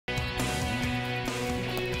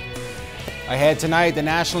Ahead tonight, the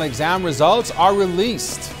national exam results are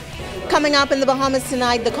released. Coming up in the Bahamas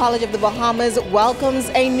tonight, the College of the Bahamas welcomes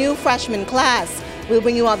a new freshman class. We'll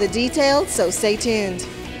bring you all the details, so stay tuned.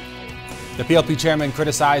 The PLP chairman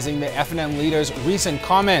criticizing the FNM leader's recent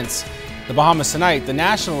comments. The Bahamas tonight, the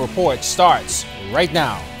national report starts right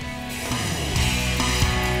now.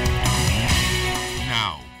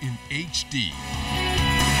 Now in HD.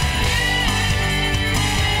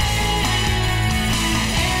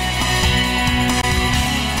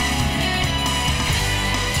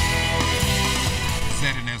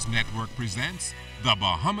 ZNS Network presents The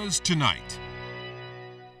Bahamas Tonight.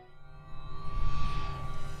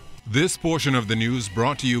 This portion of the news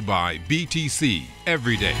brought to you by BTC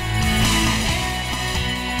Every Day.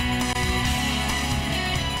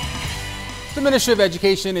 The Ministry of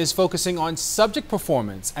Education is focusing on subject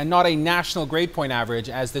performance and not a national grade point average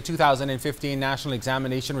as the 2015 national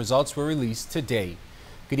examination results were released today.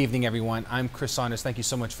 Good evening, everyone. I'm Chris Saunders. Thank you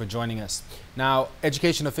so much for joining us. Now,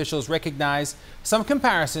 education officials recognize some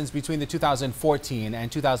comparisons between the 2014 and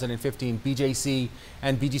 2015 BJC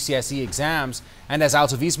and BGCSE exams. And as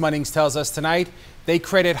Altovise Munnings tells us tonight, they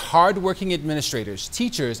credit hard-working administrators,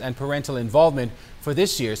 teachers, and parental involvement for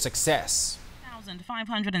this year's success.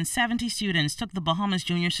 1,570 students took the Bahamas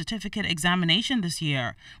Junior Certificate examination this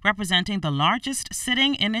year, representing the largest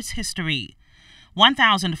sitting in its history.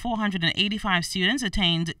 1,485 students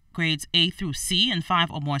attained grades A through C in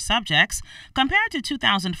 5 or more subjects, compared to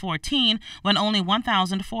 2014 when only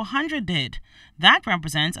 1,400 did. That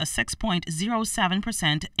represents a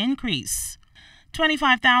 6.07% increase.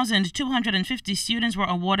 25,250 students were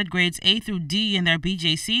awarded grades A through D in their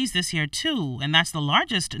BJCs this year too, and that's the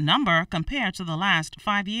largest number compared to the last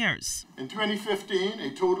 5 years. In 2015, a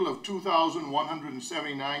total of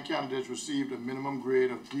 2,179 candidates received a minimum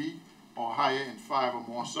grade of D or higher in 5 or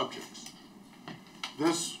more subjects.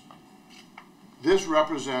 This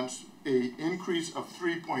represents an increase of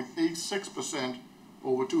 3.86%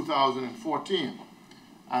 over 2014,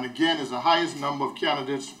 and again is the highest number of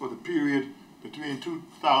candidates for the period between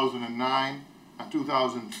 2009 and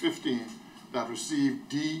 2015 that received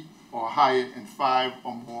D or higher in 5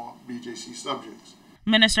 or more BJC subjects.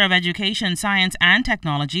 Minister of Education, Science and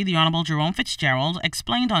Technology, the Honorable Jerome Fitzgerald,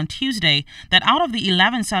 explained on Tuesday that out of the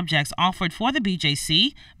 11 subjects offered for the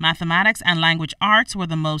BJC, mathematics and language arts were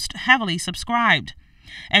the most heavily subscribed.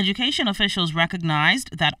 Education officials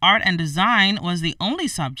recognized that art and design was the only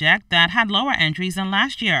subject that had lower entries than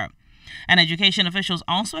last year. And education officials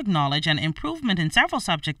also acknowledge an improvement in several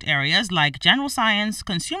subject areas like general science,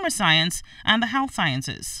 consumer science, and the health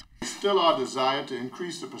sciences. It's still our desire to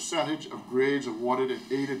increase the percentage of grades awarded in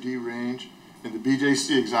A to D range in the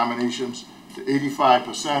BJC examinations to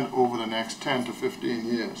 85% over the next 10 to 15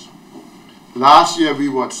 years. Last year we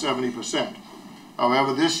were at 70%.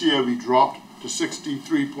 However, this year we dropped to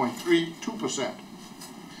 63.32%.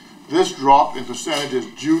 This drop in percentage is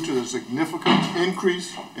due to the significant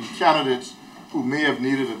increase in candidates who may have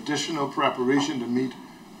needed additional preparation to meet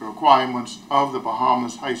the requirements of the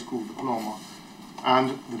Bahamas High School Diploma,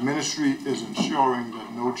 and the ministry is ensuring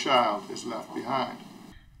that no child is left behind.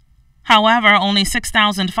 However, only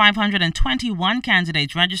 6,521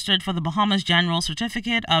 candidates registered for the Bahamas General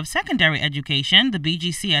Certificate of Secondary Education, the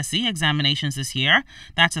BGCSE examinations this year.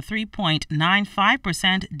 That's a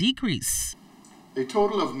 3.95% decrease. A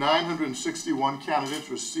total of 961 candidates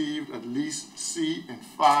received at least C in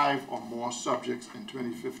 5 or more subjects in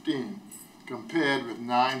 2015, compared with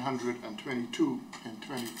 922 in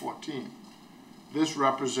 2014. This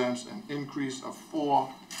represents an increase of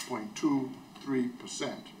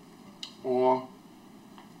 4.23%, or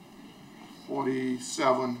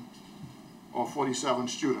 47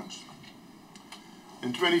 students.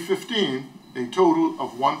 In 2015, a total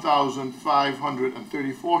of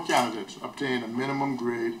 1,534 candidates obtained a minimum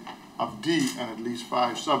grade of D in at least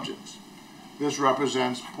 5 subjects. This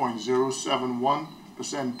represents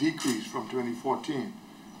 0.071% decrease from 2014,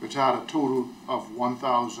 which had a total of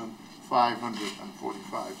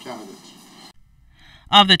 1,545 candidates.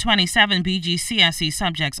 Of the 27 BGCSE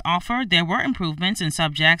subjects offered, there were improvements in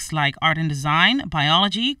subjects like art and design,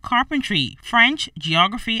 biology, carpentry, French,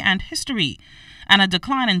 geography, and history, and a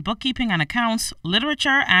decline in bookkeeping and accounts,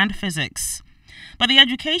 literature, and physics. But the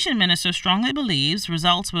education minister strongly believes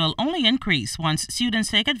results will only increase once students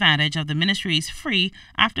take advantage of the ministry's free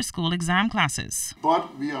after-school exam classes.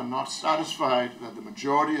 But we are not satisfied that the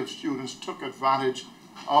majority of students took advantage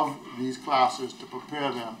of these classes to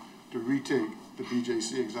prepare them to retake the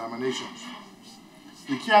BJC examinations.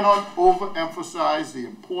 We cannot overemphasize the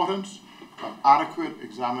importance of adequate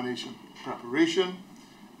examination preparation,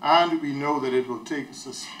 and we know that it will take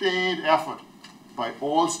sustained effort by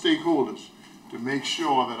all stakeholders to make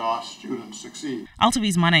sure that our students succeed.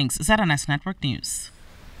 Altaviz Munnings, ZNS Network News.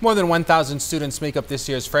 More than 1,000 students make up this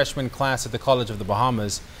year's freshman class at the College of the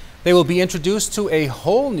Bahamas. They will be introduced to a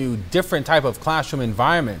whole new, different type of classroom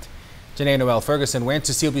environment. Janae Noel Ferguson went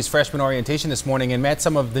to COB's freshman orientation this morning and met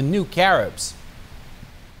some of the new Caribs.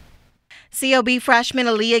 COB freshman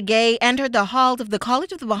Aaliyah Gay entered the halls of the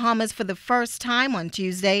College of the Bahamas for the first time on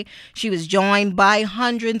Tuesday. She was joined by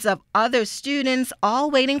hundreds of other students, all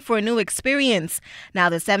waiting for a new experience. Now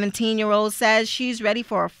the 17-year-old says she's ready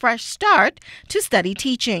for a fresh start to study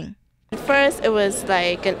teaching. At first it was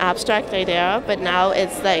like an abstract idea, but now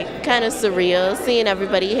it's like kind of surreal, seeing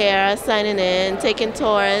everybody here, signing in, taking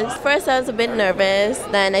tours. First I was a bit nervous,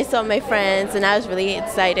 then I saw my friends and I was really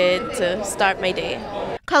excited to start my day.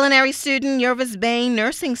 Culinary student Yervis Bain,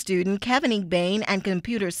 nursing student Kevin Bain, and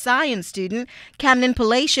computer science student Camden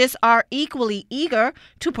Palacios are equally eager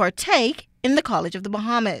to partake in the College of the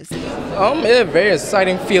Bahamas. It's a very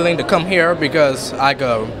exciting feeling to come here because I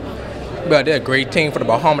did a great thing for the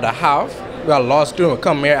Bahamas to have. We got a lot of students who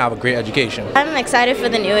come here and have a great education. I'm excited for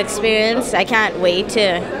the new experience. I can't wait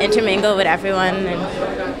to intermingle with everyone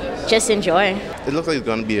and just enjoy. It looks like it's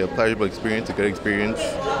going to be a pleasurable experience, a good experience,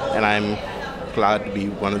 and I'm glad to be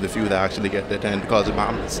one of the few that actually get to attend the College of the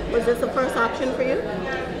Bahamas. Was this the first option for you?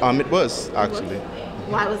 It was, actually.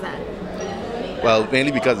 Why was that? Well,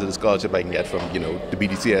 mainly because of the scholarship I can get from, the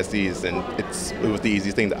BDCSEs, and it was the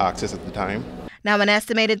easiest thing to access at the time. Now, an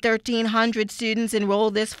estimated 1,300 students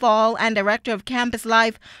enrolled this fall, and Director of Campus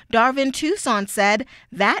Life, Darvin Toussaint, said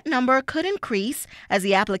that number could increase as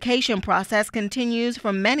the application process continues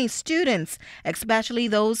for many students, especially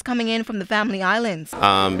those coming in from the Family Islands.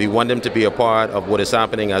 We want them to be a part of what is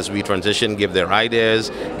happening as we transition, give their ideas,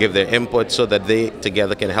 give their input so that they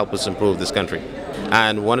together can help us improve this country.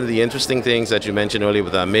 And one of the interesting things that you mentioned earlier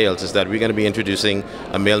with our males is that we're going to be introducing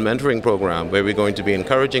a male mentoring program where we're going to be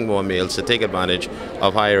encouraging more males to take advantage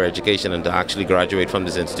of higher education and to actually graduate from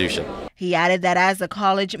this institution. He added that as the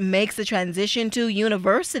college makes the transition to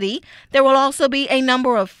university, there will also be a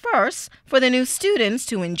number of firsts for the new students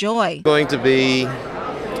to enjoy. Going to be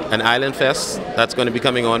an Island Fest that's going to be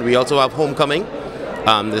coming on. We also have homecoming.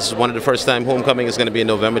 This is one of the first time homecoming is going to be in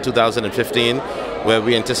November 2015, where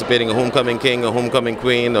we're anticipating a homecoming king, a homecoming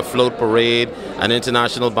queen, a float parade, an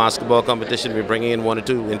international basketball competition. We're bringing in 1 or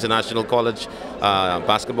 2 international college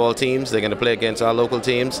basketball teams. They're going to play against our local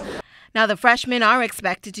teams. Now, the freshmen are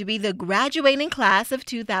expected to be the graduating class of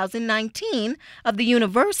 2019 of the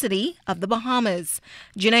University of the Bahamas.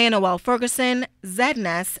 Janae Noel Ferguson,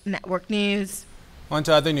 ZNS Network News. On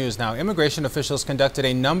to other news now. Immigration officials conducted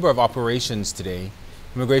a number of operations today.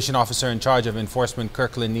 Immigration officer in charge of enforcement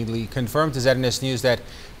Kirkland Neely confirmed to ZNS News that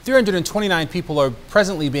 329 people are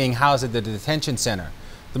presently being housed at the detention center.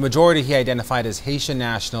 The majority he identified as Haitian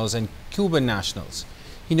nationals and Cuban nationals.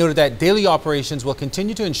 He noted that daily operations will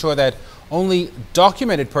continue to ensure that only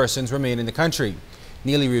documented persons remain in the country.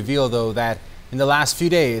 Neely revealed, though, that in the last few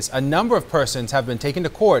days, a number of persons have been taken to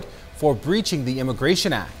court for breaching the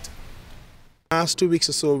Immigration Act. Last 2 weeks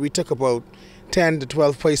or so, we took about 10 to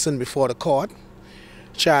 12 persons before the court,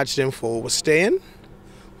 charged them for overstaying,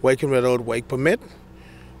 working without work permit,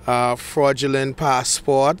 fraudulent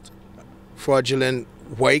passport, fraudulent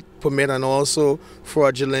work permit, and also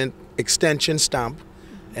fraudulent extension stamp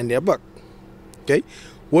in their book. Okay,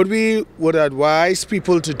 what we would advise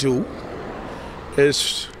people to do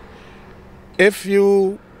is, if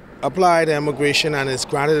you apply to immigration and it's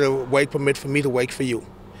granted a work permit for me to work for you,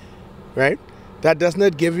 right? That does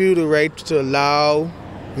not give you the right to allow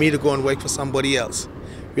me to go and work for somebody else.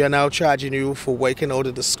 We are now charging you for working out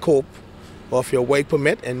of the scope of your work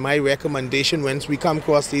permit, and my recommendation when we come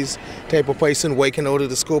across these type of person working out of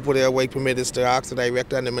the scope of their work permit is to ask the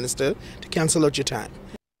director and the minister to cancel out your time.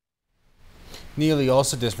 Neely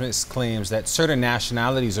also dismissed claims that certain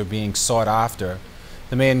nationalities are being sought after.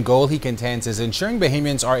 The main goal, he contends, is ensuring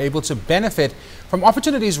Bahamians are able to benefit from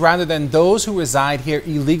opportunities rather than those who reside here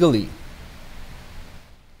illegally.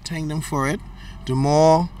 Thank them for it. The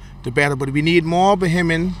more, the better. But we need more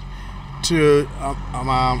Bahamians to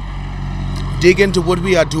dig into what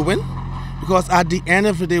we are doing, because at the end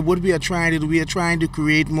of the day, what we are trying to do, we are trying to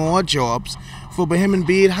create more jobs for Bahamian,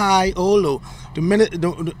 be it high or low.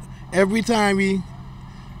 Every time we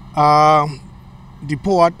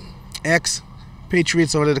deport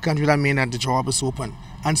expatriates out of the country, that means that the job is open.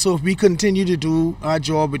 And so if we continue to do our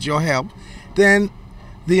job with your help, then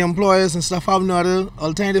the employers and stuff have no other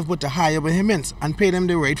alternative but to hire Bahamians and pay them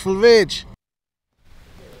the rightful wage.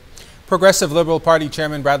 Progressive Liberal Party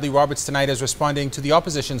Chairman Bradley Roberts tonight is responding to the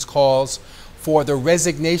opposition's calls for the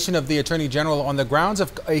resignation of the Attorney General on the grounds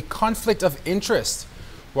of a conflict of interest.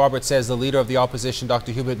 Roberts says the leader of the opposition,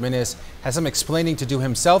 Dr. Hubert Minnis, has some explaining to do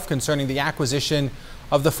himself concerning the acquisition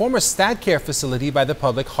of the former StatCare facility by the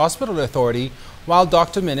Public Hospital Authority while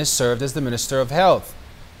Dr. Minnis served as the Minister of Health.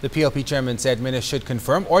 The PLP chairman said Minnis should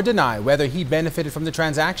confirm or deny whether he benefited from the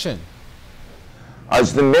transaction.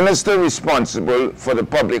 As the minister responsible for the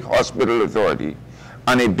Public Hospital Authority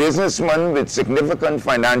and a businessman with significant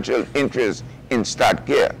financial interest in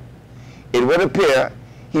StatCare, it would appear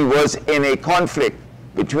he was in a conflict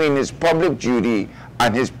between his public duty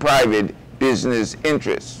and his private business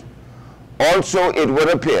interests. Also, it would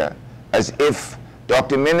appear as if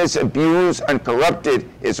Dr. Minnis abused and corrupted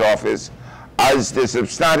his office as the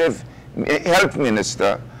substantive health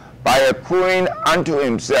minister by accruing unto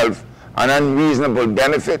himself an unreasonable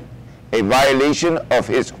benefit, a violation of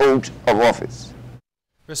his oath of office.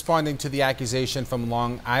 Responding to the accusation from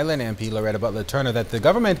Long Island MP Loretta Butler Turner that the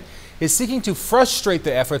government is seeking to frustrate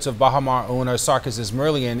the efforts of Baha Mar owner Sarkis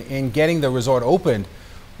Merlion in getting the resort opened,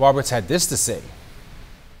 Roberts had this to say.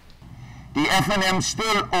 The F&M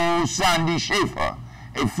still owes Sandy Schaefer,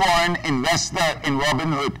 a foreign investor in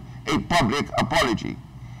Robin Hood, a public apology.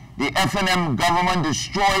 The F&M government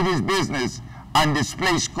destroyed his business and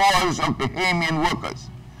displaced scores of Bahamian workers.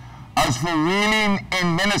 As for reeling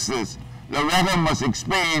in ministers, Loretta must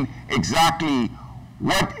explain exactly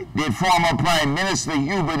what did former Prime Minister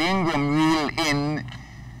Hubert Ingram reel in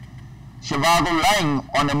Shivago Lang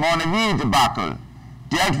on the Monterey debacle,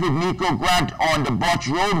 dealt with Nico Grant on the Botch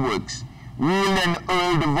Roadworks, reeled in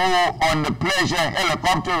Earl DeVoe on the Pleasure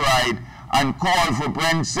helicopter ride, and called for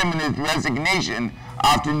Brent Simmons' resignation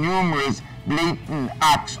after numerous blatant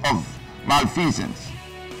acts of malfeasance.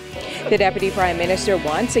 The Deputy Prime Minister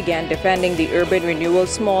once again defending the Urban Renewal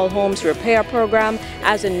Small Homes Repair Program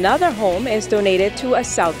as another home is donated to a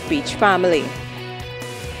South Beach family.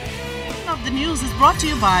 The news is brought to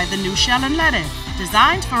you by the new Shell & Letty,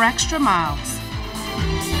 designed for extra miles.